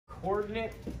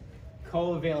coordinate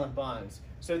covalent bonds.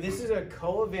 So this is a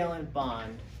covalent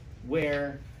bond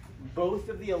where both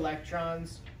of the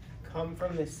electrons come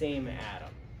from the same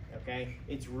atom, okay?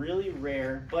 It's really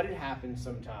rare, but it happens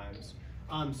sometimes.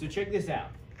 So check this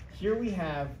out. Here we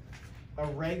have a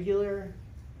regular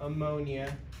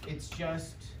ammonia. It's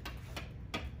just,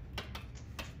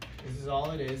 this is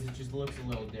all it is. It just looks a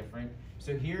little different.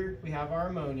 So here we have our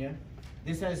ammonia.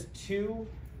 This has 2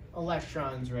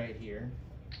 electrons right here.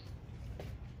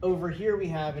 Over here we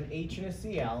have an H and a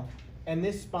Cl, and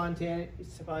this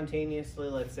spontaneously,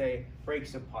 let's say,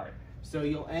 breaks apart. So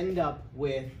you'll end up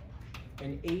with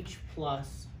an H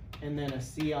plus and then a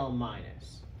Cl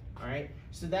minus, all right?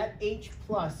 So that H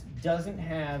plus doesn't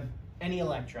have any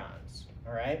electrons,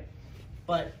 all right?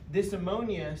 But this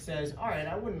ammonia says, all right,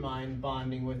 I wouldn't mind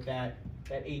bonding with that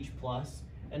H plus.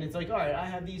 And it's like, all right, I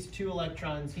have these 2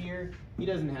 electrons here. He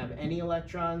doesn't have any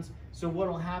electrons. So what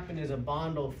will happen is a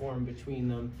bond will form between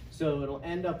them. So it'll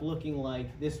end up looking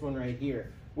like this one right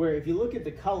here, where if you look at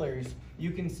the colors,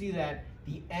 you can see that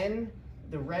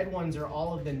the red ones are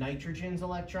all of the nitrogen's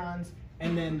electrons,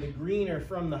 and then the green are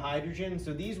from the hydrogen.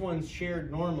 So these ones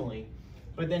shared normally.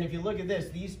 But then if you look at this,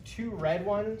 these 2 red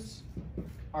ones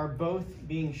are both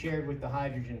being shared with the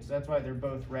hydrogen. So that's why they're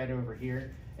both red over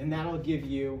here. And that'll give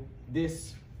you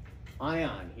this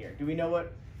ion here. Do we know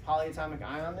what polyatomic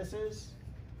ion this is?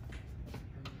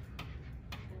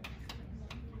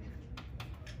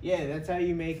 Yeah, that's how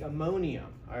you make ammonium.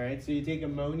 All right, so you take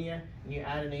ammonia and you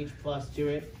add an H plus to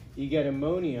it, you get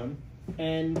ammonium,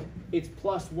 and it's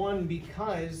 +1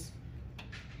 because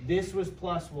this was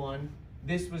 +1,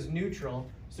 this was neutral,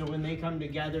 so when they come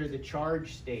together, the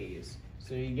charge stays.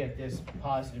 So you get this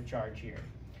positive charge here.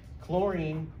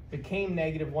 Chlorine became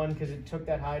 -1 because it took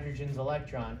that hydrogen's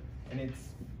electron, and it's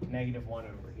 -1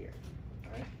 over here.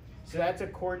 All right? So that's a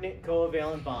coordinate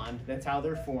covalent bond. That's how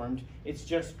they're formed. It's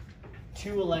just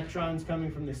 2 electrons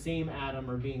coming from the same atom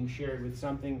are being shared with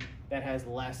something that has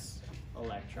less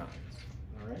electrons.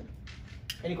 All right?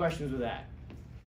 Any questions with that?